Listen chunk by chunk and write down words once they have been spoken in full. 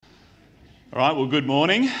All right, well, good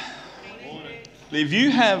morning. If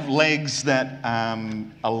you have legs that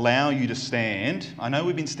allow you to stand, I know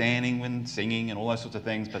we've been standing when singing and all those sorts of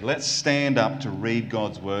things, but let's stand up to read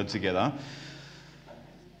God's word together.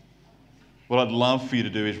 What I'd love for you to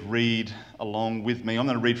do is read along with me. I'm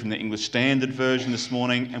going to read from the English Standard Version this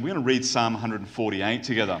morning, and we're going to read Psalm 148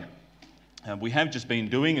 together. We have just been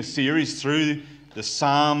doing a series through the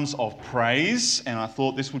Psalms of Praise, and I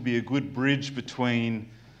thought this would be a good bridge between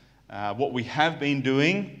what we have been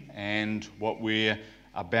doing and what we're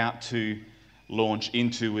about to launch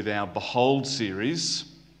into with our Behold series.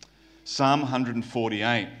 Psalm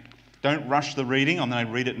 148. Don't rush the reading. I'm going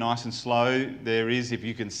to read it nice and slow. There is, if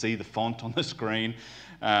you can see the font on the screen,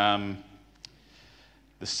 the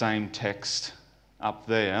same text up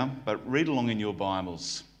there, but read along in your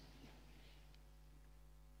Bibles.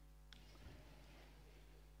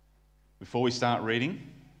 Before we start reading,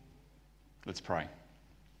 let's pray.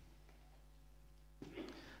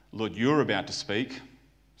 Lord, you're about to speak,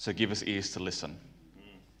 so give us ears to listen.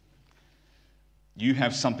 You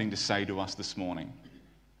have something to say to us this morning.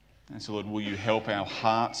 And so, Lord, will you help our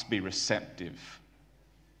hearts be receptive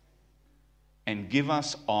and give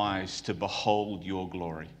us eyes to behold your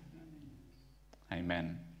glory.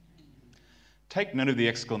 Amen. Take note of the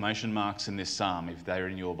exclamation marks in this psalm if they're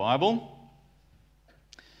in your Bible.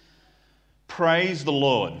 Praise the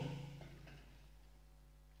Lord.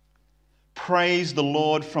 Praise the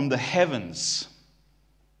Lord from the heavens.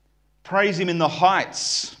 Praise him in the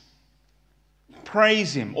heights.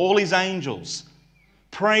 Praise him, all his angels.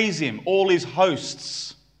 Praise him, all his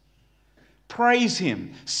hosts. Praise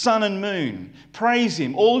him, sun and moon. Praise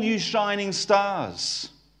him, all you shining stars.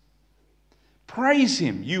 Praise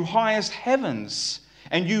him, you highest heavens,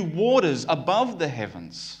 and you waters above the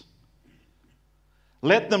heavens.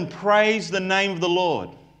 Let them praise the name of the Lord.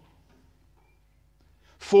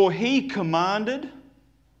 For he commanded,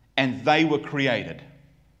 and they were created.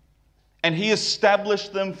 And he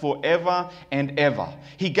established them forever and ever.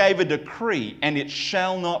 He gave a decree, and it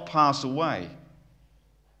shall not pass away.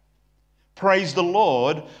 Praise the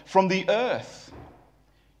Lord from the earth,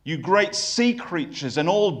 you great sea creatures and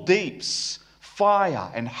all deeps,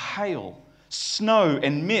 fire and hail, snow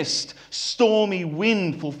and mist, stormy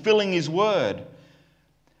wind fulfilling his word,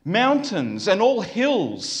 mountains and all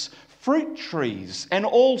hills, fruit trees and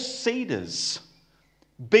all cedars,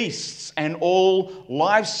 beasts and all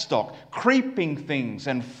livestock, creeping things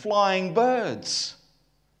and flying birds,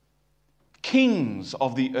 kings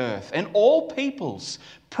of the earth and all peoples,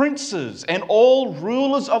 princes and all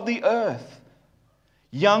rulers of the earth,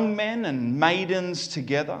 young men and maidens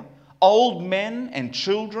together, old men and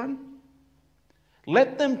children.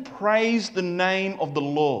 Let them praise the name of the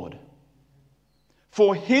Lord.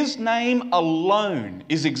 For his name alone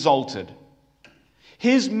is exalted.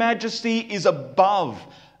 His majesty is above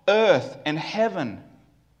earth and heaven.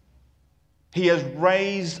 He has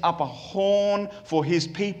raised up a horn for his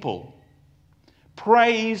people.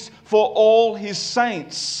 Praise for all his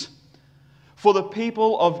saints. For the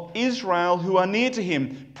people of Israel who are near to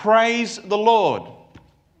him. Praise the Lord.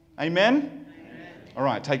 Amen? Amen. All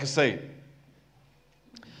right, take a seat.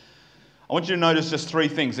 I want you to notice just three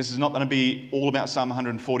things. This is not going to be all about Psalm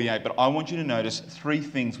 148, but I want you to notice three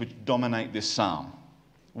things which dominate this psalm.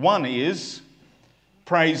 One is,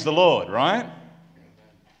 praise the Lord, right?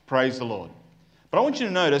 Praise the Lord. But I want you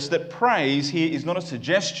to notice that praise here is not a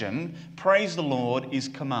suggestion. Praise the Lord is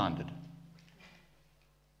commanded.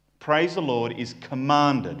 Praise the Lord is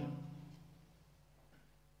commanded.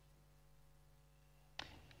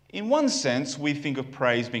 In one sense, we think of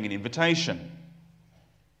praise being an invitation.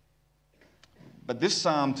 But this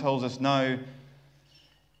psalm tells us, no,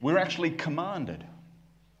 we're actually commanded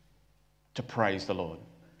to praise the Lord.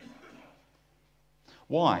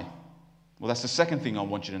 Why? Well, that's the second thing I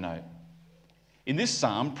want you to note. In this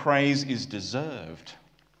psalm, praise is deserved.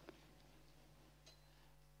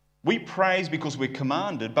 We praise because we're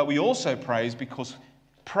commanded, but we also praise because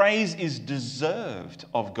praise is deserved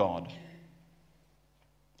of God.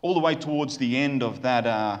 All the way towards the end of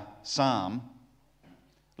that psalm,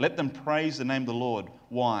 let them praise the name of the Lord.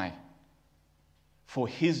 Why? For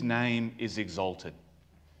his name is exalted.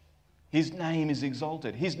 His name is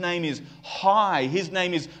exalted. His name is high. His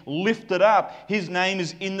name is lifted up. His name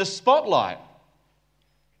is in the spotlight.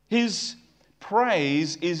 His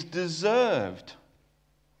praise is deserved.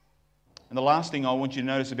 And the last thing I want you to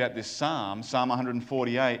notice about this psalm, Psalm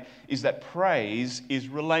 148, is that praise is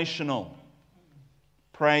relational.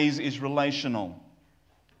 Praise is relational.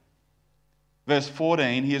 Verse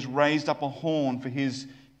 14, he has raised up a horn for his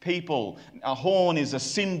people. A horn is a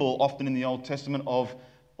symbol often in the Old Testament of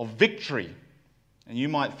victory. And you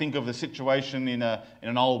might think of the situation in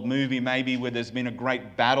an old movie maybe where there's been a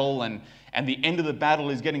great battle and the end of the battle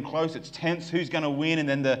is getting close. It's tense. Who's going to win? And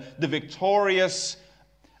then the victorious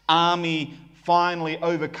army finally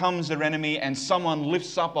overcomes their enemy and someone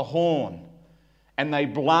lifts up a horn and they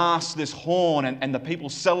blast this horn and the people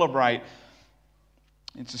celebrate.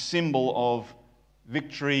 It's a symbol of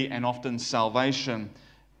victory and often salvation.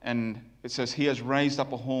 And it says, He has raised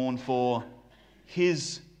up a horn for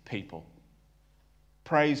His people.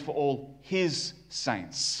 Praise for all His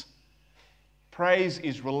saints. Praise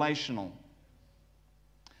is relational.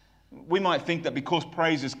 We might think that because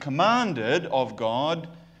praise is commanded of God,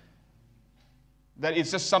 that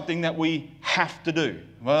it's just something that we have to do.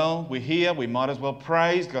 Well, we're here, we might as well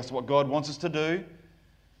praise, because that's what God wants us to do.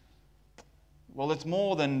 Well, it's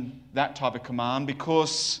more than that type of command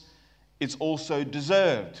because it's also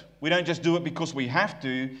deserved. We don't just do it because we have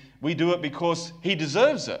to, we do it because He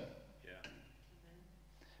deserves it.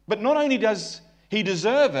 But not only does He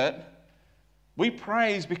deserve it, we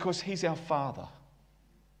praise because He's our Father.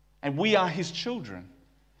 And we are His children.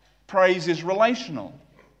 Praise is relational.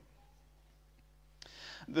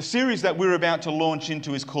 The series that we're about to launch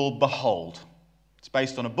into is called Behold. It's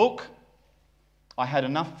based on a book. I had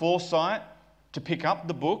enough foresight to pick up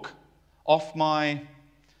the book off my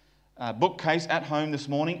bookcase at home this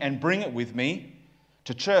morning and bring it with me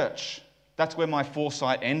to church. That's where my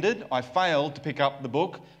foresight ended. I failed to pick up the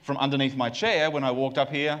book from underneath my chair when I walked up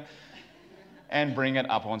here and bring it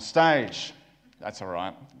up on stage. That's all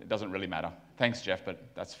right. It doesn't really matter. Thanks, Jeff, but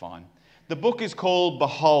that's fine. The book is called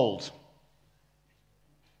Behold.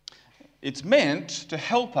 It's meant to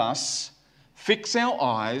help us fix our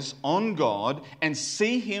eyes on God and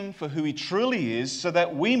see Him for who He truly is so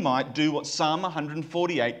that we might do what Psalm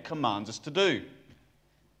 148 commands us to do.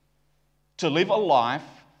 To live a life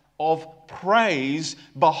of praise,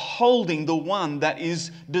 beholding the one that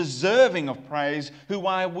is deserving of praise, who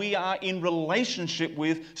we are in relationship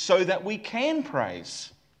with so that we can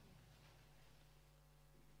praise.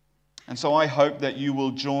 And so I hope that you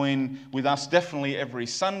will join with us definitely every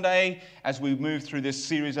Sunday as we move through this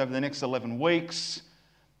series over the next 11 weeks.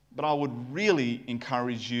 But I would really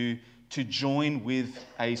encourage you to join with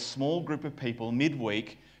a small group of people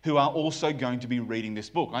midweek who are also going to be reading this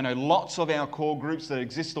book. I know lots of our core groups that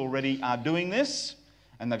exist already are doing this,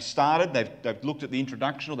 and they've started, they've looked at the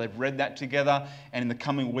introduction, or they've read that together, and in the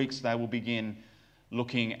coming weeks they will begin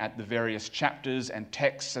looking at the various chapters and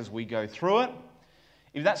texts as we go through it.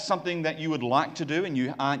 If that's something that you would like to do and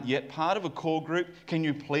you aren't yet part of a core group, can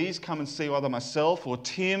you please come and see either myself or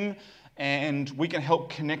Tim, and we can help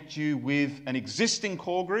connect you with an existing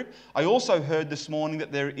core group. I also heard this morning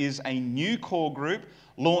that there is a new core group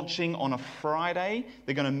launching on a Friday.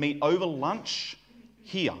 They're going to meet over lunch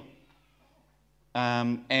here.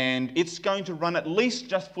 And it's going to run at least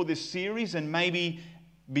just for this series, and maybe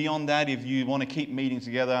beyond that, if you want to keep meeting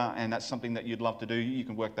together and that's something that you'd love to do, you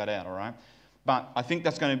can work that out, all right? But I think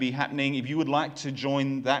that's going to be happening. If you would like to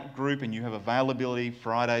join that group and you have availability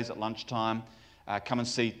Fridays at lunchtime, come and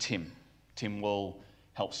see Tim. Tim will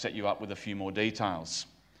help set you up with a few more details.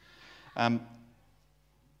 All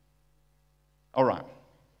right.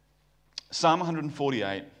 Psalm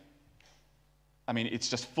 148, I mean, it's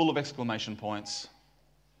just full of exclamation points.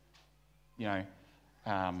 You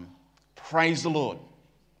know, praise the Lord.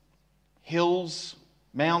 Hills,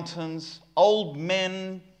 mountains, old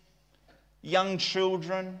men, young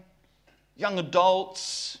children, young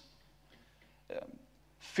adults,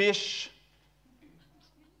 fish.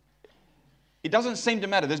 It doesn't seem to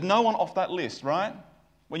matter. There's no one off that list, right?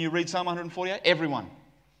 When you read Psalm 148, everyone.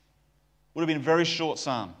 Would have been a very short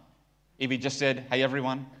psalm if he just said, hey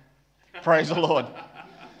everyone, praise the Lord.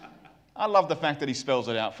 I love the fact that he spells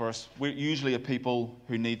it out for us. We usually are people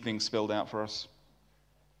who need things spelled out for us.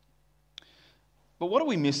 But what are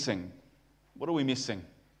we missing? What are we missing?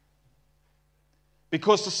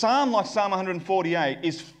 Because the psalm, like Psalm 148,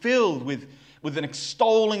 is filled with an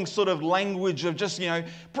extolling sort of language of just,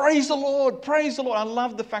 praise the Lord, praise the Lord. I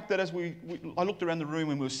love the fact that as I looked around the room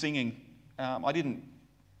when we were singing, I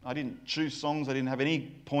didn't choose songs. I didn't have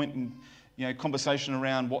any point in conversation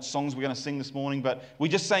around what songs we're going to sing this morning, but we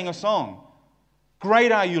just sang a song.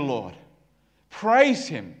 Great are you, Lord. Praise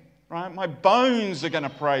Him, right? My bones are going to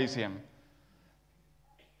praise Him.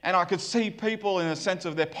 And I could see people in a sense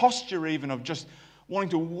of their posture even of just wanting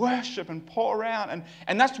to worship and pour out.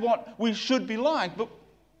 And that's what we should be like. But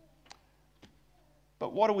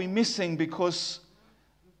what are we missing? Because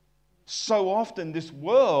so often this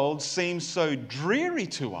world seems so dreary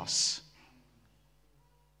to us.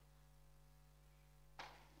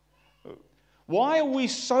 Why are we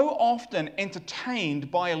so often entertained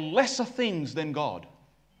by lesser things than God?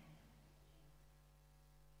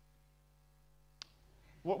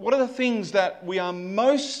 What are the things that we are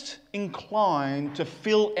most inclined to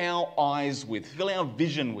fill our eyes with, fill our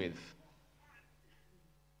vision with?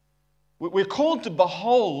 We're called to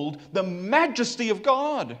behold the majesty of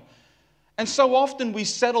God. And so often we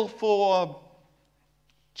settle for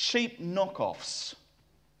cheap knockoffs.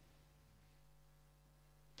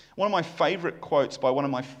 One of my favourite quotes by one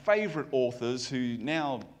of my favourite authors who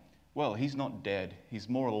now, well, he's not dead. He's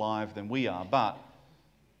more alive than we are, but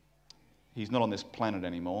he's not on this planet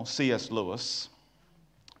anymore. C.S. Lewis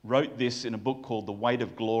wrote this in a book called The Weight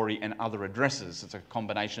of Glory and Other Addresses. It's a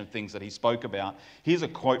combination of things that he spoke about. Here's a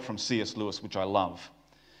quote from C.S. Lewis, which I love.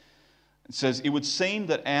 It says, "It would seem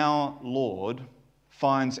that our Lord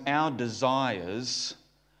finds our desires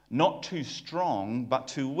not too strong, but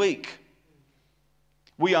too weak.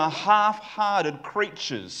 We are half-hearted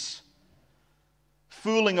creatures,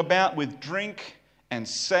 fooling about with drink and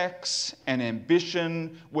sex and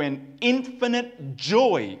ambition when infinite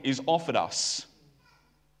joy is offered us.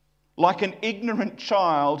 Like an ignorant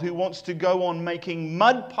child who wants to go on making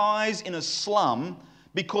mud pies in a slum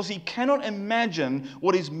because he cannot imagine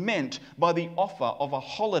what is meant by the offer of a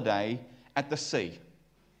holiday at the sea.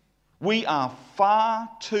 We are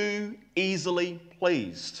far too easily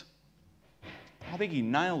pleased." I think he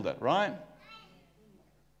nailed it, right?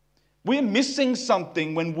 We're missing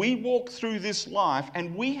something when we walk through this life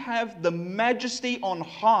and we have the majesty on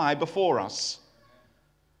high before us.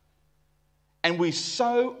 And we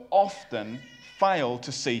so often fail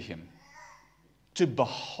to see him, to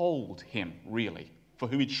behold him really for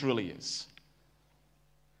who he truly is.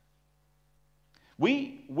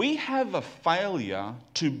 We have a failure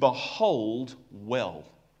to behold well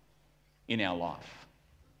in our life.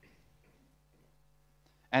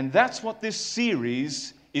 And that's what this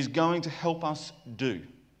series is going to help us do.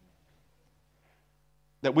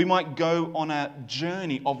 That we might go on a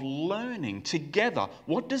journey of learning together.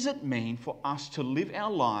 What does it mean for us to live our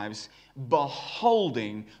lives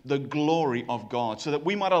beholding the glory of God, so that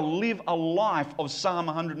we might live a life of Psalm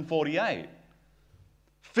 148,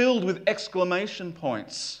 filled with exclamation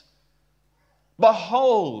points.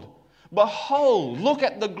 Behold, behold, look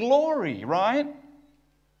at the glory, right?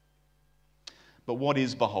 But what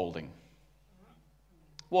is beholding?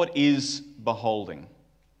 What is beholding?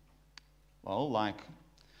 Well, like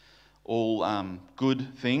all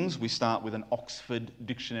good things, we start with an Oxford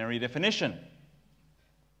Dictionary definition.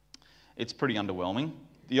 It's pretty underwhelming.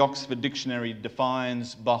 The Oxford Dictionary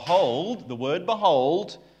defines behold, the word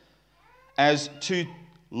behold, as to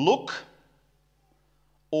look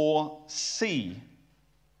or see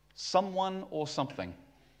someone or something.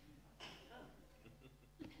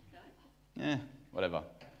 Whatever,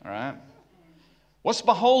 all right? What's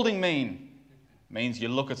beholding mean? It means you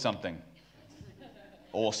look at something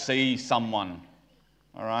or see someone,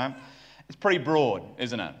 all right? It's pretty broad,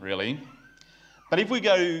 isn't it, really? But if we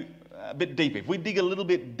go a bit deeper, if we dig a little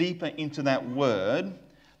bit deeper into that word,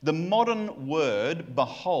 the modern word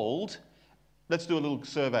behold, let's do a little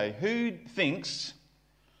survey. Who thinks,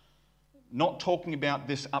 not talking about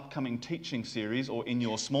this upcoming teaching series or in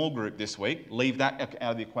your small group this week, leave that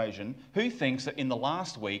out of the equation, who thinks that in the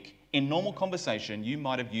last week, in normal conversation, you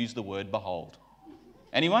might have used the word behold?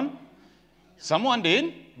 Anyone? Someone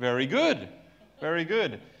did. Very good. Very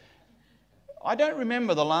good. I don't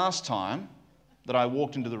remember the last time that I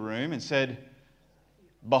walked into the room and said,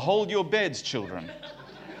 "Behold your beds, children."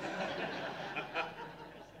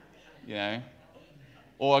 You know.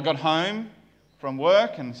 Or I got home from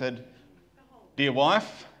work and said, "Dear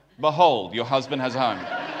wife, behold, your husband has a home."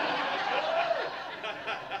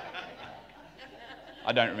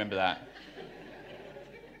 I don't remember that.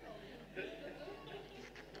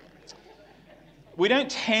 We don't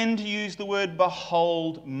tend to use the word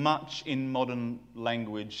behold much in modern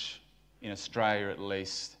language, in Australia at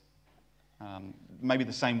least. Maybe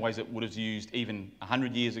the same ways it would have used even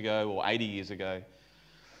 100 years ago or 80 years ago.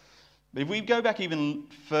 But if we go back even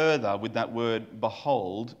further with that word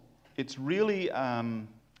behold, it's really an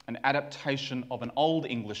adaptation of an old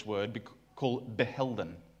English word called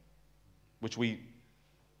behelden, which we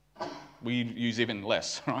use even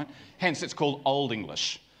less, right? Hence it's called Old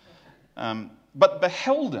English. But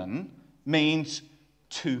behelden means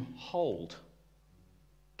to hold,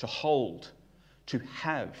 to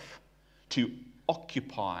have, to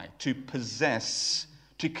occupy, to possess,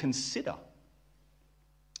 to consider.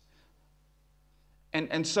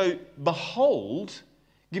 And so behold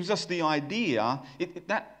gives us the idea,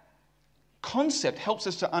 that concept helps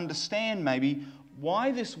us to understand maybe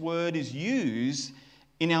why this word is used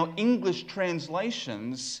in our English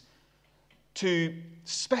translations to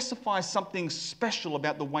specify something special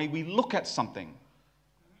about the way we look at something.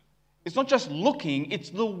 It's not just looking,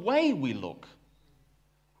 it's the way we look.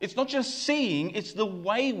 It's not just seeing, it's the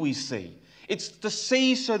way we see. It's to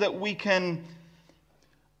see so that we can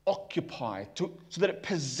occupy, so that it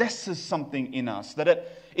possesses something in us, that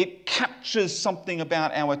it captures something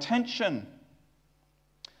about our attention.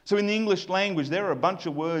 So in the English language, there are a bunch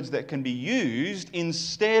of words that can be used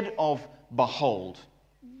instead of behold.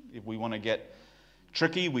 If we want to get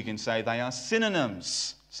tricky, we can say they are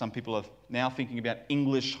synonyms. Some people are now thinking about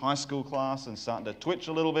English high school class and starting to twitch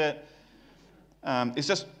a little bit. It's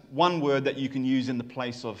just one word that you can use in the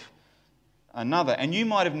place of another. And you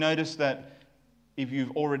might have noticed that if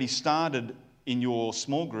you've already started in your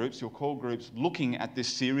small groups, your core groups, looking at this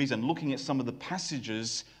series and looking at some of the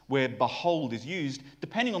passages where behold is used,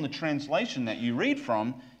 depending on the translation that you read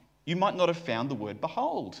from, you might not have found the word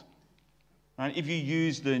behold. Right? If you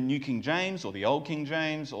use the New King James or the Old King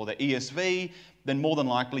James or the ESV, then more than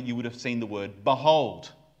likely you would have seen the word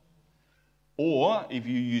behold. Or if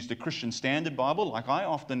you use the Christian Standard Bible, like I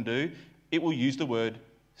often do, it will use the word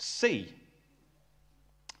see.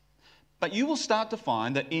 But you will start to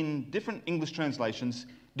find that in different English translations,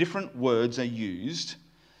 different words are used.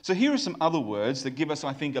 So here are some other words that give us,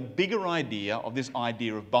 I think, a bigger idea of this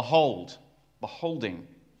idea of behold, beholding.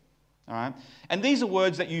 All right? And these are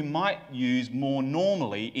words that you might use more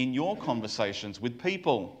normally in your conversations with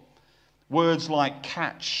people. Words like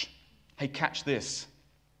catch. Hey, catch this.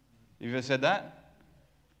 Have you ever said that?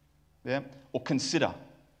 Yeah? Or consider.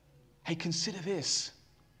 Hey, consider this.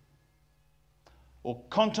 Or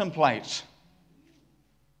contemplate.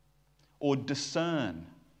 Or discern.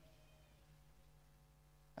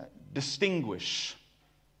 Distinguish.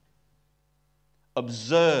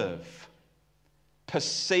 Observe.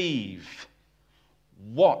 Perceive.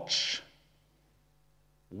 Watch.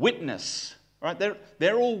 Witness. Right?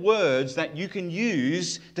 They're all words that you can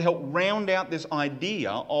use to help round out this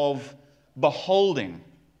idea of beholding.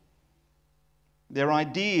 They're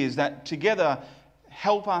ideas that together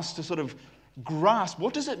help us to sort of grasp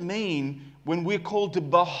what does it mean when we're called to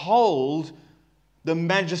behold the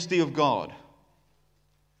majesty of God.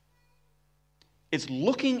 It's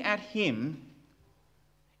looking at Him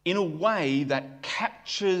in a way that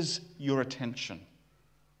captures your attention.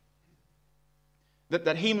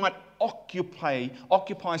 That He might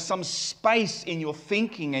occupy some space in your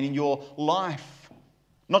thinking and in your life,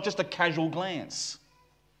 not just a casual glance.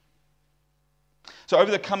 So over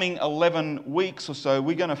the coming 11 weeks or so,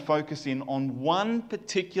 we're going to focus in on one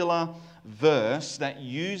particular verse that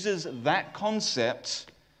uses that concept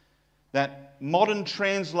that modern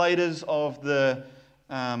translators of the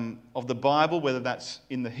Bible, whether that's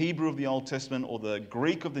in the Hebrew of the Old Testament or the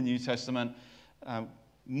Greek of the New Testament,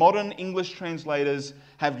 modern English translators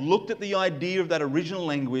have looked at the idea of that original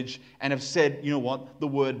language and have said, you know what, the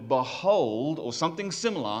word behold or something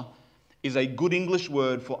similar is a good English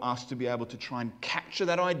word for us to be able to try and capture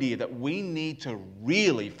that idea that we need to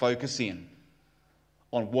really focus in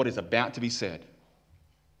on what is about to be said.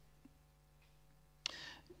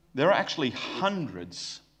 There are actually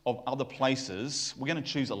hundreds of other places. We're going to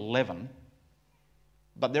choose 11.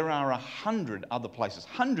 But there are 100 other places,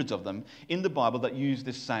 hundreds of them in the Bible that use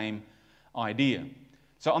this same idea.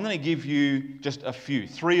 So I'm going to give you just a few,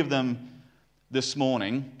 3 of them this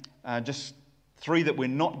morning, just 3 that we're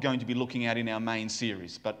not going to be looking at in our main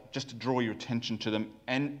series, but just to draw your attention to them.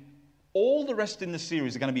 And all the rest in the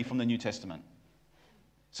series are going to be from the New Testament.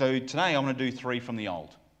 So today I'm going to do 3 from the Old.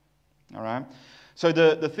 All right? So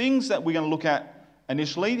the things that we're going to look at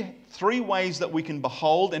initially, 3 ways that we can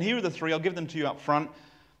behold, and here are the 3, I'll give them to you up front.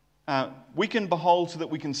 We can behold so that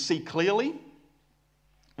we can see clearly.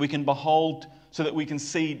 We can behold so that we can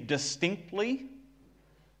see distinctly.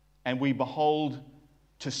 And we behold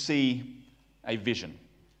to see a vision.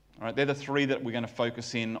 All right, they're the 3 that we're going to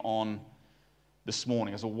focus in on this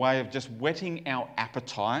morning as a way of just whetting our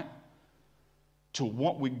appetite to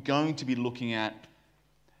what we're going to be looking at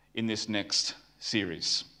in this next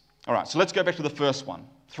series. All right, so let's go back to the first one.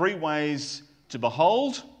 3 ways to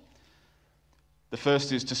behold. The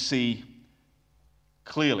first is to see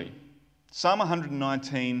clearly. Psalm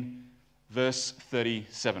 119, verse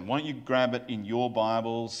 37. Why don't you grab it in your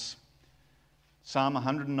Bibles? Psalm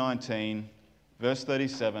 119, verse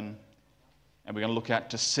 37. And we're going to look at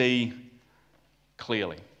to see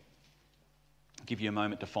clearly. I'll give you a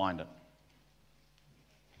moment to find it.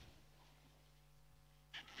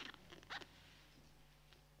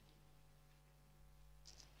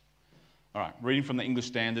 All right, reading from the English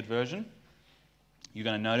Standard Version. You're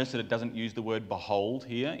going to notice that it doesn't use the word behold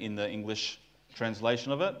here in the English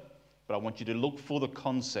translation of it, but I want you to look for the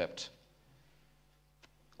concept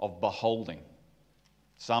of beholding.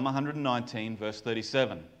 Psalm 119, verse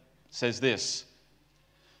 37 says this: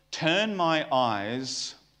 "Turn my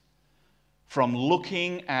eyes from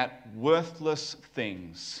looking at worthless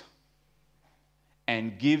things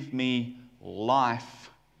and give me life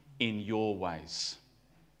in your ways."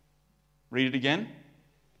 Read it again.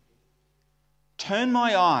 "Turn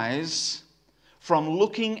my eyes from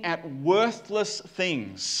looking at worthless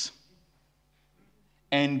things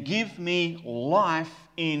and give me life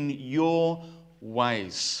in your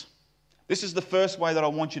ways." This is the first way that I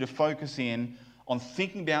want you to focus in on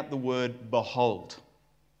thinking about the word behold.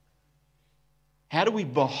 How do we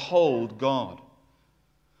behold God?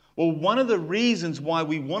 Well, one of the reasons why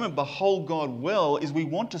we want to behold God well is we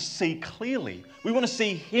want to see clearly. We want to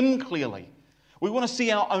see Him clearly. We want to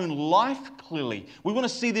see our own life clearly. We want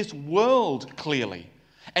to see this world clearly.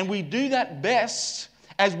 And we do that best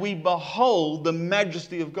as we behold the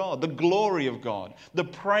majesty of God, the glory of God, the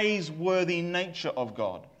praiseworthy nature of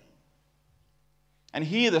God. And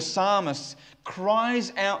here the psalmist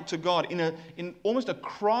cries out to God in almost a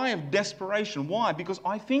cry of desperation. Why? Because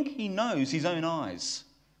I think he knows his own eyes.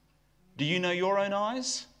 Do you know your own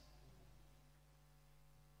eyes?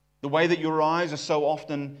 The way that your eyes are so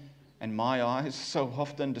often, and my eyes, so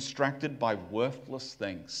often distracted by worthless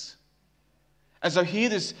things. And so here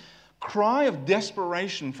this cry of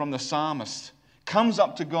desperation from the psalmist comes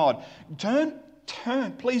up to God.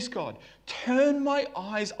 Please God, turn my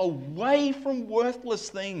eyes away from worthless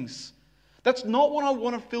things. That's not what I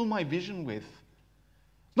want to fill my vision with.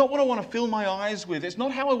 It's not what I want to fill my eyes with. It's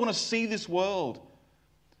not how I want to see this world.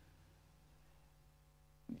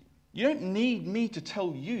 You don't need me to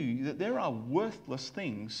tell you that there are worthless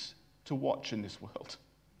things to watch in this world.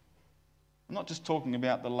 I'm not just talking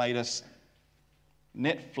about the latest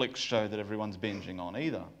Netflix show that everyone's binging on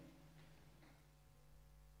either.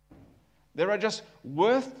 There are just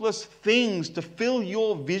worthless things to fill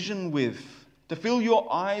your vision with, to fill your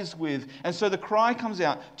eyes with. And so the cry comes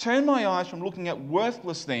out, turn my eyes from looking at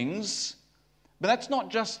worthless things. But that's not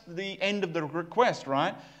just the end of the request,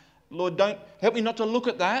 right? Lord, don't help me not to look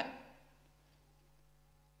at that.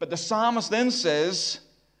 But the psalmist then says,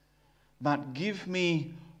 but give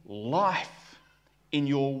me life in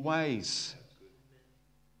your ways.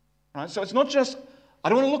 Right? So it's not just, I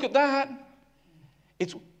don't want to look at that.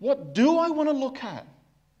 It's, what do I want to look at?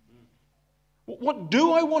 What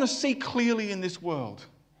do I want to see clearly in this world?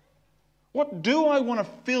 What do I want to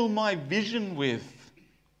fill my vision with?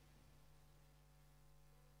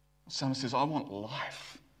 Someone says, I want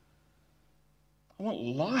life. I want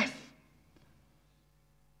life.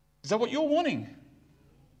 Is that what you're wanting?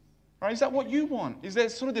 Right? Is that what you want? Is there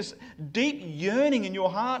sort of this deep yearning in your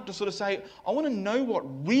heart to sort of say, I want to know what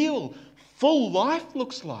real, full life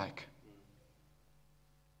looks like?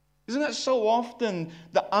 Isn't that so often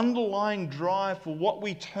the underlying drive for what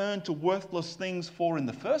we turn to worthless things for in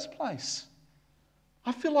the first place?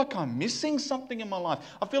 I feel like I'm missing something in my life.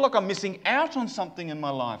 I feel like I'm missing out on something in my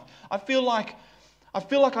life. I feel like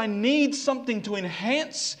I need something to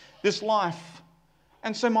enhance this life.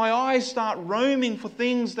 And so my eyes start roaming for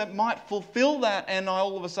things that might fulfill that, and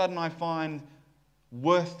all of a sudden I find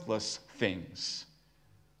worthless things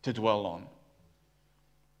to dwell on.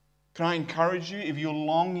 Can I encourage you, if you're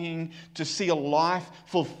longing to see a life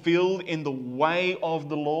fulfilled in the way of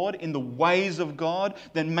the Lord, in the ways of God,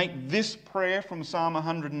 then make this prayer from Psalm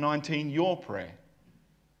 119 your prayer.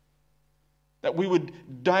 That we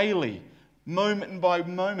would daily, moment by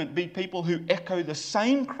moment, be people who echo the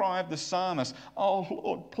same cry of the psalmist. Oh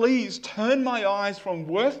Lord, please turn my eyes from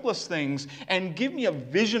worthless things and give me a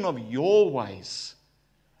vision of your ways.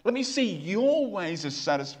 Let me see your ways as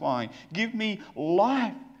satisfying. Give me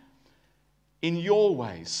life in your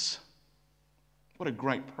ways. What a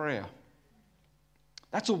great prayer.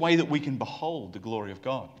 That's a way that we can behold the glory of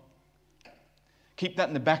God. Keep that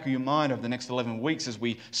in the back of your mind over the next 11 weeks as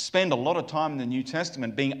we spend a lot of time in the New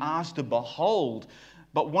Testament being asked to behold.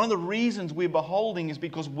 But one of the reasons we're beholding is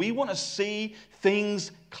because we want to see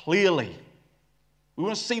things clearly. We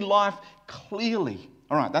want to see life clearly.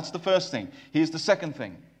 All right, that's the first thing. Here's the second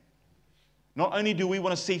thing. Not only do we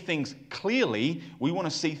want to see things clearly, we want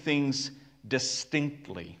to see things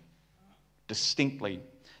distinctly. Distinctly.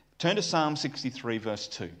 Turn to Psalm 63, verse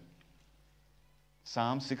 2.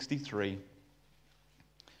 Psalm 63,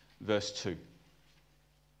 verse 2.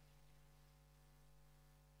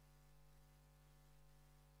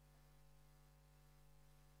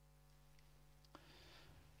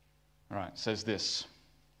 All right, it says this.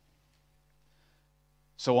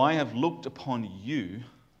 So I have looked upon you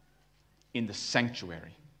in the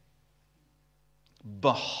sanctuary.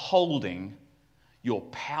 beholding your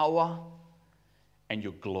power and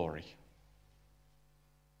your glory.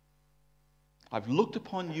 I've looked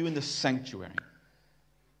upon you in the sanctuary.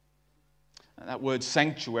 And that word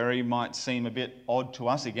sanctuary might seem a bit odd to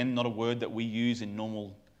us. Again, not a word that we use in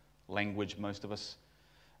normal language, most of us.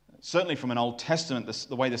 Certainly from an Old Testament,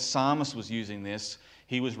 the way the psalmist was using this,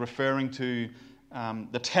 he was referring to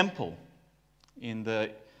the temple in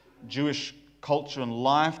the Jewish culture and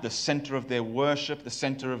life, the center of their worship, the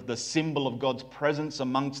center of the symbol of God's presence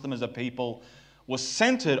amongst them as a people, was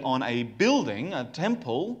centered on a building, a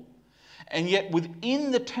temple, and yet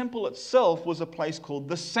within the temple itself was a place called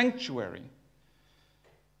the sanctuary.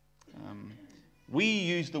 We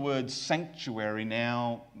use the word sanctuary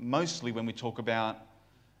now mostly when we talk about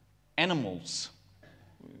animals.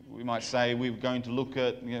 We might say we're going to look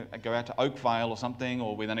at, go out to Oakvale or something,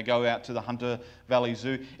 or we're going to go out to the Hunter Valley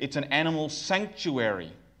Zoo. It's an animal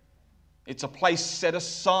sanctuary. It's a place set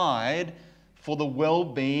aside for the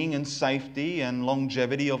well-being and safety and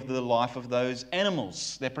longevity of the life of those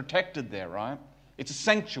animals. They're protected there, right? It's a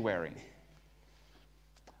sanctuary.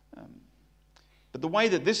 But the way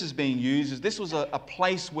that this is being used is this was a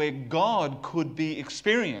place where God could be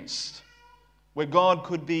experienced, where God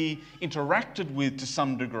could be interacted with to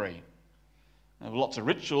some degree. There were lots of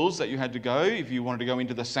rituals that you had to go if you wanted to go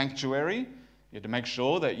into the sanctuary. You had to make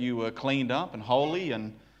sure that you were cleaned up and holy,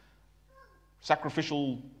 and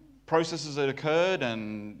sacrificial processes had occurred,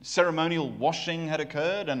 and ceremonial washing had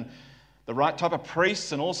occurred, and the right type of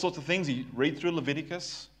priests and all sorts of things. You read through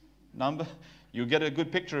Leviticus, Number. You'll get a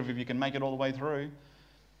good picture of if you can make it all the way through.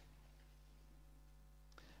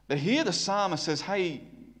 But here the psalmist says, hey,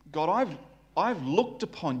 God, I've looked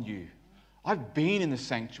upon you. I've been in the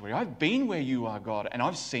sanctuary. I've been where you are, God, and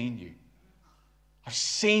I've seen you. I've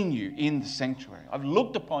seen you in the sanctuary. I've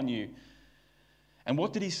looked upon you. And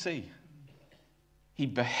what did he see? He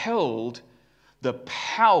beheld the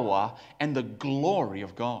power and the glory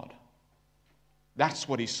of God. That's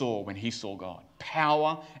what he saw when he saw God.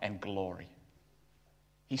 Power and glory.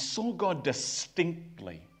 He saw God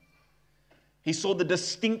distinctly. He saw the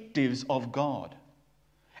distinctives of God.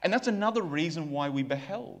 And that's another reason why we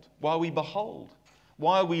behold, why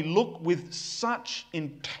we look with such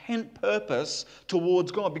intent purpose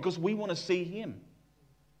towards God, because we want to see him.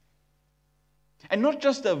 And not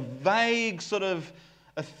just a vague sort of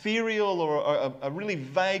ethereal or a really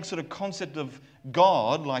vague sort of concept of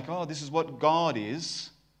God, like, oh, this is what God is,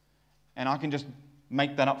 and I can just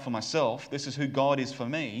make that up for myself. This is who God is for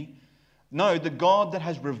me. No, the God that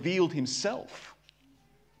has revealed himself.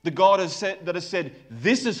 The God that has said,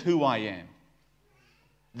 this is who I am.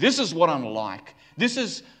 This is what I'm like. This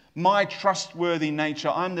is my trustworthy nature.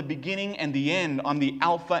 I'm the beginning and the end. I'm the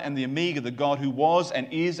Alpha and the Omega, the God who was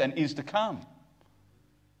and is to come.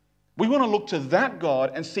 We want to look to that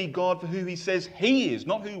God and see God for who he says he is,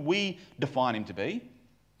 not who we define him to be.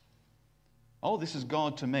 Oh, this is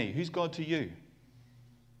God to me. Who's God to you?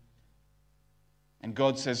 And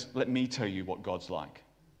God says, let me tell you what God's like.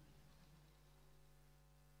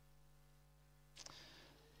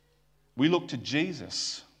 We look to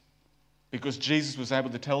Jesus because Jesus was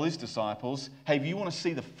able to tell his disciples, hey, if you want to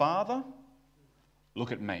see the Father,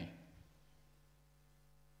 look at me.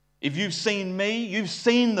 If you've seen me, you've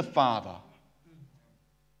seen the Father.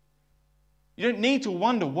 You don't need to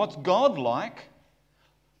wonder what's God like.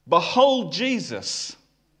 Behold Jesus,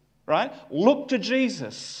 right? Look to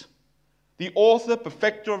Jesus, the author,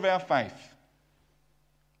 perfecter of our faith.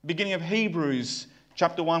 Beginning of Hebrews,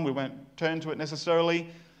 chapter 1, we won't turn to it necessarily,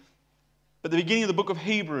 but the beginning of the book of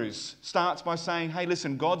Hebrews starts by saying, hey,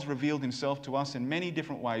 listen, God's revealed himself to us in many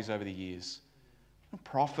different ways over the years.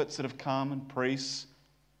 Prophets that have come and priests.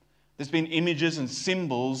 There's been images and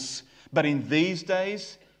symbols, but in these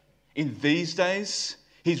days,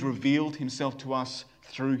 he's revealed himself to us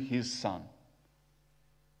through his Son.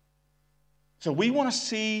 So we want to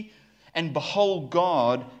see and behold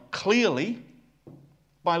God clearly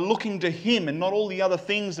by looking to him and not all the other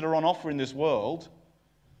things that are on offer in this world.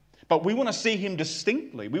 But we want to see him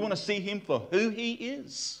distinctly. We want to see him for who he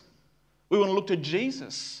is. We want to look to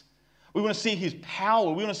Jesus. We want to see his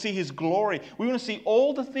power. We want to see his glory. We want to see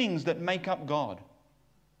all the things that make up God.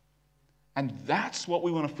 And that's what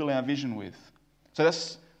we want to fill our vision with. So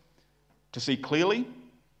that's to see clearly,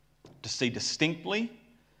 to see distinctly,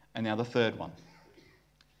 and now the third one.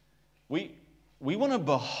 We want to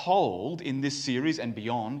behold in this series and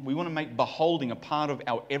beyond. We want to make beholding a part of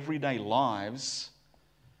our everyday lives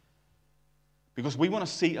because we want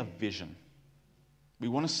to see a vision. We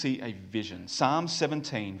want to see a vision. Psalm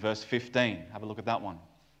 17, verse 15. Have a look at that one.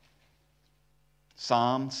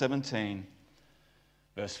 Psalm 17,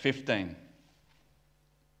 verse 15.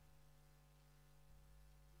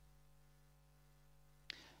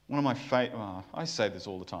 One of my I say this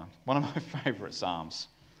all the time. One of my favorite Psalms.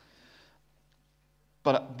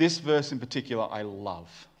 But this verse in particular I love.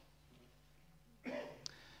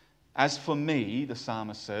 As for me, the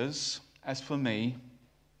psalmist says, as for me,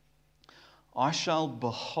 I shall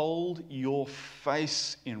behold your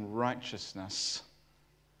face in righteousness.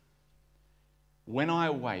 When I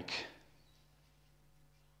awake,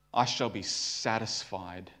 I shall be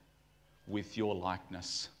satisfied with your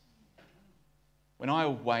likeness. When I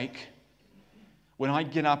awake, when I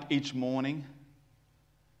get up each morning,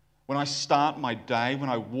 when I start my day, when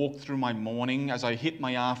I walk through my morning, as I hit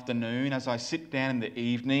my afternoon, as I sit down in the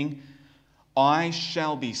evening, I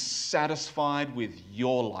shall be satisfied with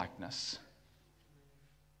your likeness.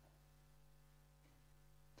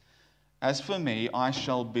 As for me, I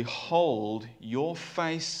shall behold your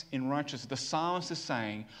face in righteousness. The psalmist is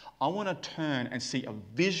saying, I want to turn and see a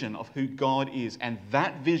vision of who God is, and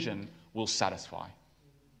that vision will satisfy.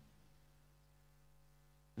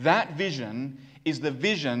 That vision is the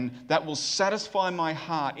vision that will satisfy my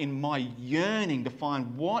heart in my yearning to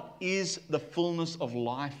find what is the fullness of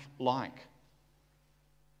life like.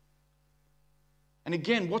 And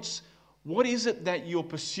again, what is it that you're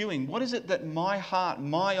pursuing? What is it that my heart,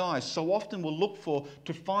 my eyes so often will look for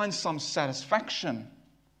to find some satisfaction?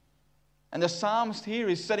 And the psalmist here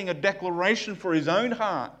is setting a declaration for his own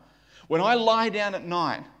heart. When I lie down at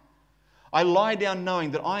night, I lie down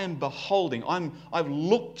knowing that I am beholding, I've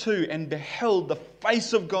looked to and beheld the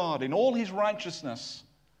face of God in all His righteousness.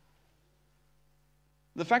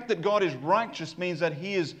 The fact that God is righteous means that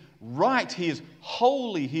He is right, He is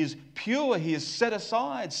holy, He is pure, He is set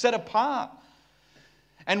aside, set apart.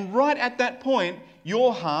 And right at that point,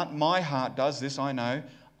 your heart, my heart does this, I know.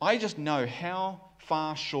 I just know how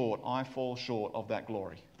far short I fall short of that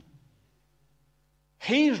glory.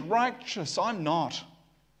 He is righteous, I'm not.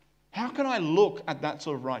 How can I look at that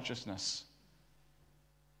sort of righteousness?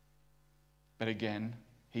 But again,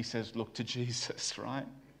 he says, look to Jesus, right?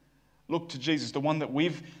 Look to Jesus, the one that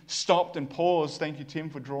we've stopped and paused. Thank you, Tim,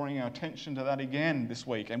 for drawing our attention to that again this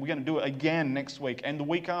week. And we're going to do it again next week and the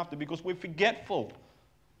week after because we're forgetful.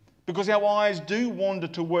 Because our eyes do wander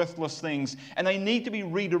to worthless things and they need to be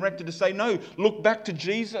redirected to say, no, look back to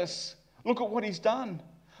Jesus. Look at what He's done.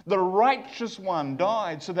 The righteous one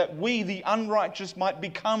died so that we, the unrighteous, might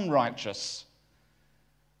become righteous.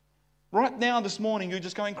 Right now, this morning, you're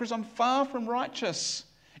just going, Chris, I'm far from righteous.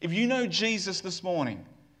 If you know Jesus this morning,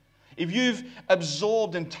 if you've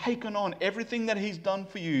absorbed and taken on everything that He's done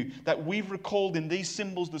for you that we've recalled in these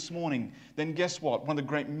symbols this morning, then guess what? One of the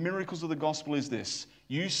great miracles of the gospel is this.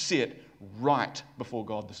 You sit right before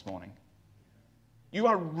God this morning. You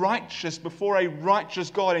are righteous before a righteous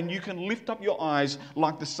God, and you can lift up your eyes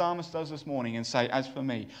like the psalmist does this morning and say, as for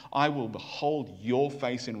me, I will behold your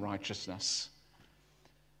face in righteousness.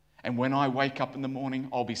 And when I wake up in the morning,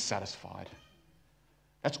 I'll be satisfied.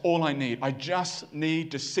 That's all I need. I just need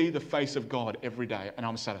to see the face of God every day, and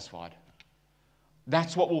I'm satisfied.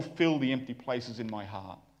 That's what will fill the empty places in my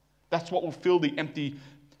heart. That's what will fill the empty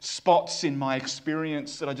spots in my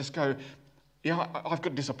experience that I just go, yeah, I've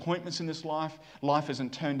got disappointments in this life. Life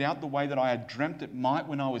hasn't turned out the way that I had dreamt it might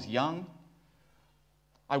when I was young.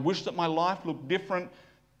 I wish that my life looked different,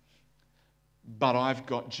 but I've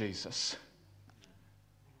got Jesus.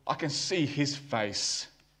 I can see His face.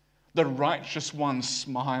 The righteous one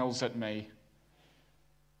smiles at me.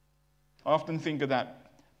 I often think of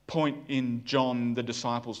that point in John, the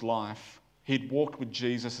disciple's life. He'd walked with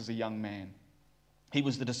Jesus as a young man. He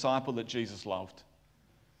was the disciple that Jesus loved.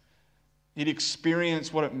 He'd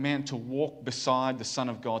experienced what it meant to walk beside the Son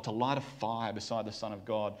of God, to light a fire beside the Son of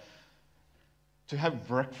God, to have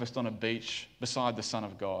breakfast on a beach beside the Son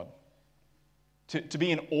of God, to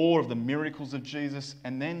be in awe of the miracles of Jesus,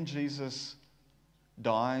 and then Jesus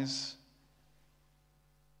dies.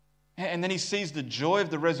 And then he sees the joy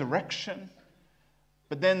of the resurrection,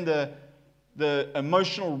 but then the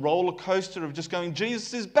emotional roller coaster of just going,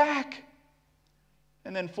 Jesus is back.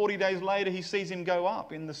 And then 40 days later, he sees Him go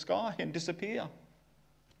up in the sky and disappear.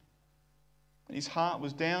 And his heart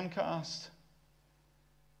was downcast.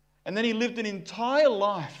 And then he lived an entire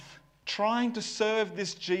life trying to serve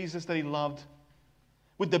this Jesus that he loved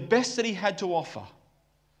with the best that he had to offer.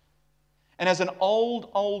 And as an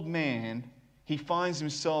old man, he finds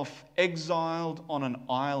himself exiled on an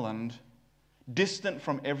island, distant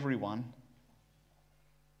from everyone,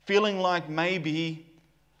 feeling like maybe,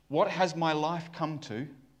 what has my life come to?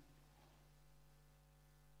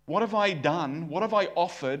 What have I done? What have I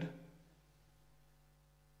offered?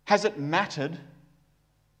 Has it mattered?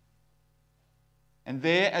 And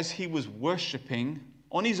there, as he was worshipping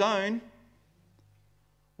on his own,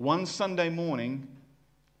 one Sunday morning,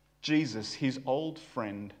 Jesus, his old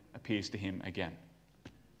friend, appears to him again.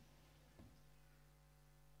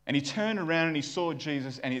 And he turned around and he saw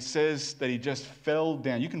Jesus, and it says that he just fell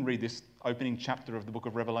down. You can read this opening chapter of the book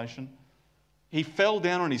of Revelation. He fell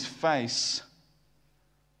down on his face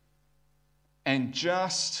and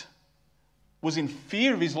just was in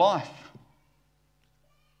fear of his life.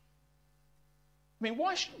 I mean,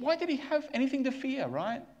 why did he have anything to fear,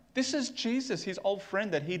 right? This is Jesus, his old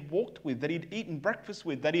friend that he'd walked with, that he'd eaten breakfast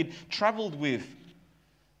with, that he'd traveled with,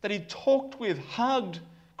 that he'd talked with, hugged,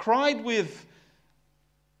 cried with,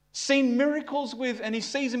 seen miracles with, and he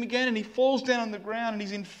sees him again and he falls down on the ground and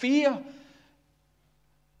he's in fear.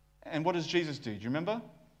 And what does Jesus do? Do you remember?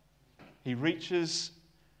 He reaches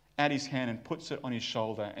out his hand and puts it on his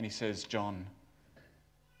shoulder and he says, John,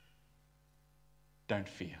 don't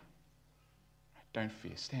fear. Don't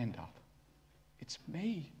fear. Stand up. It's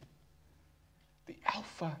me. The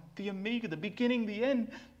Alpha, the Omega, the beginning, the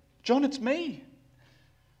end. John, it's me.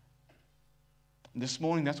 And this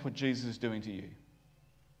morning, that's what Jesus is doing to you.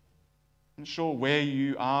 I'm not sure where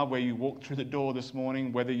you are, where you walk through the door this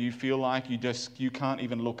morning, whether you feel like you can't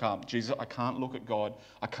even look up. Jesus, I can't look at God.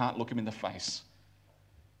 I can't look him in the face.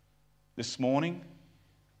 This morning,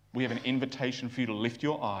 we have an invitation for you to lift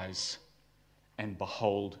your eyes and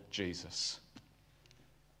behold Jesus.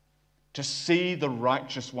 To see the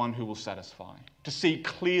righteous one who will satisfy. To see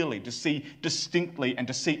clearly, to see distinctly, and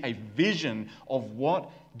to see a vision of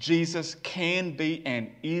what Jesus can be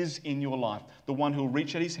and is in your life. The one who will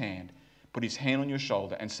reach out his hand, put his hand on your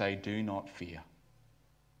shoulder and say, do not fear.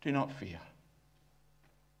 Do not fear.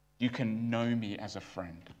 You can know me as a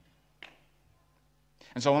friend.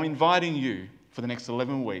 And so I'm inviting you for the next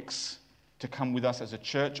 11 weeks to come with us as a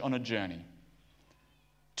church on a journey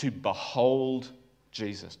to behold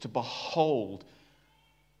Jesus, to behold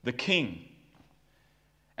the King.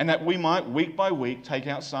 And that we might, week by week, take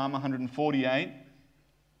out Psalm 148. You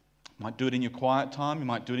might do it in your quiet time. You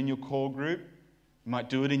might do it in your core group. You might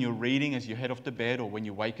do it in your reading as you head off to bed or when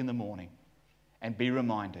you wake in the morning. And be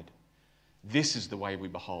reminded, this is the way we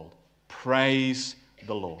behold. Praise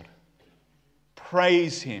the Lord.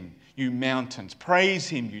 Praise him, you mountains. Praise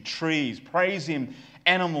him, you trees. Praise him,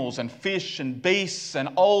 animals and fish and beasts and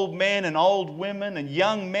old men and old women and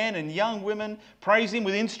young men and young women. Praise him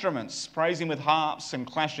with instruments. Praise him with harps and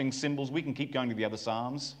clashing cymbals. We can keep going to the other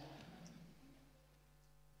psalms.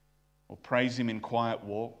 Or praise him in quiet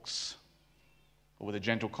walks or with a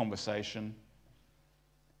gentle conversation.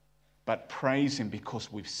 But praise him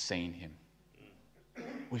because we've seen him.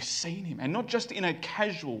 We've seen him. And not just in a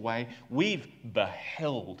casual way, we've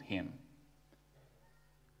beheld him.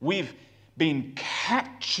 We've been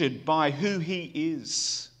captured by who he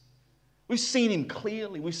is. We've seen him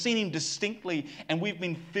clearly, we've seen him distinctly, and we've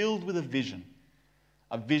been filled with a vision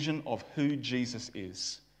of who Jesus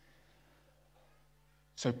is.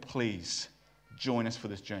 So please, join us for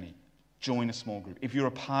this journey. Join a small group. If you're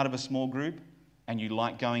a part of a small group and you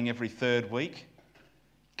like going every third week,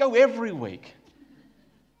 go every week.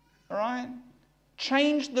 All right?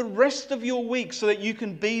 Change the rest of your week so that you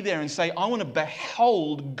can be there and say, I want to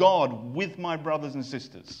behold God with my brothers and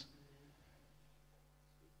sisters.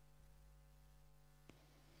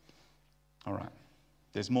 All right.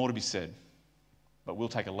 There's more to be said, but we'll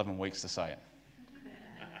take 11 weeks to say it.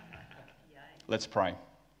 Let's pray.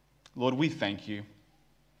 Lord, we thank you.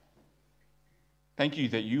 Thank you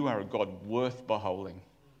that you are a God worth beholding.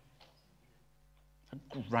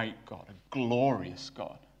 A great God, a glorious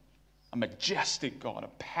God. A majestic God, a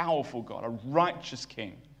powerful God, a righteous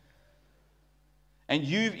King. And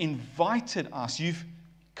you've invited us, you've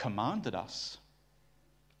commanded us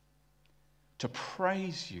to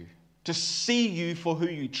praise you, to see you for who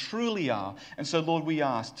you truly are. And so, Lord, we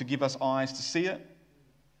ask to give us eyes to see it,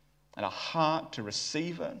 and a heart to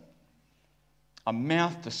receive it, a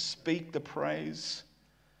mouth to speak the praise.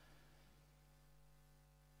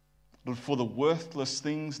 But for the worthless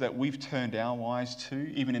things that we've turned our eyes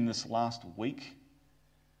to, even in this last week,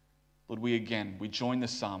 Lord, we join the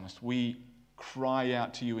psalmist. We cry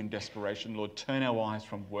out to you in desperation. Lord, turn our eyes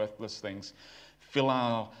from worthless things. Fill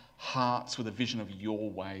our hearts with a vision of your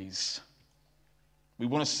ways. We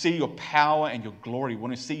want to see your power and your glory. We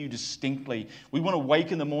want to see you distinctly. We want to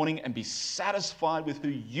wake in the morning and be satisfied with who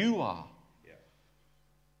you are. Yeah.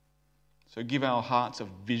 So give our hearts a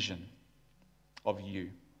vision of you.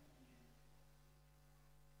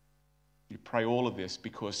 We pray all of this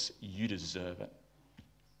because you deserve it.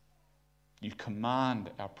 You command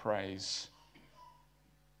our praise.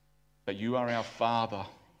 That you are our Father.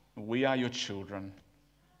 We are your children.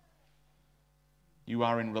 You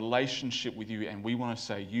are in relationship with you, and we want to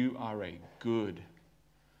say you are a good,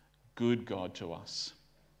 good God to us.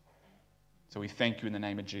 So we thank you in the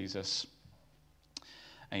name of Jesus.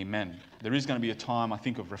 Amen. There is going to be a time, I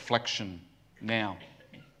think, of reflection now.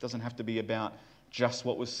 It doesn't have to be about just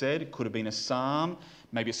what was said. It could have been a psalm.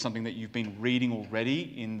 Maybe it's something that you've been reading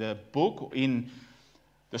already in the book, or in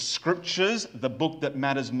the scriptures, the book that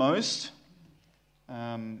matters most.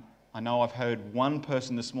 I know I've heard one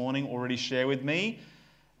person this morning already share with me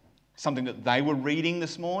something that they were reading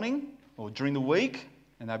this morning or during the week,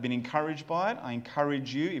 and they've been encouraged by it. I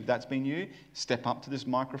encourage you, if that's been you, step up to this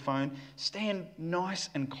microphone. Stand nice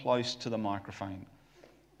and close to the microphone.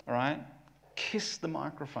 All right? Kiss the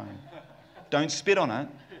microphone. Don't spit on it.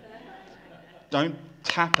 Don't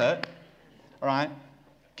tap it. All right?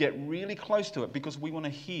 Get really close to it, because we want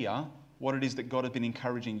to hear what it is that God has been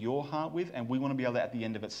encouraging your heart with, and we want to be able to, at the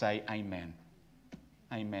end of it, say amen.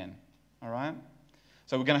 Amen. All right?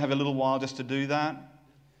 So we're going to have a little while just to do that.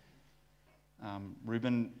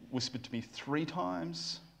 Reuben whispered to me 3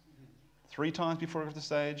 times. 3 times before I got off the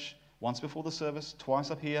stage. Once before the service,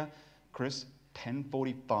 twice up here. Chris,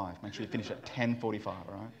 10:45. Make sure you finish at 10:45, all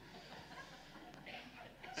right?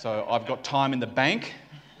 So I've got time in the bank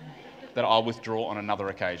that I'll withdraw on another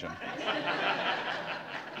occasion.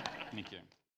 Thank you.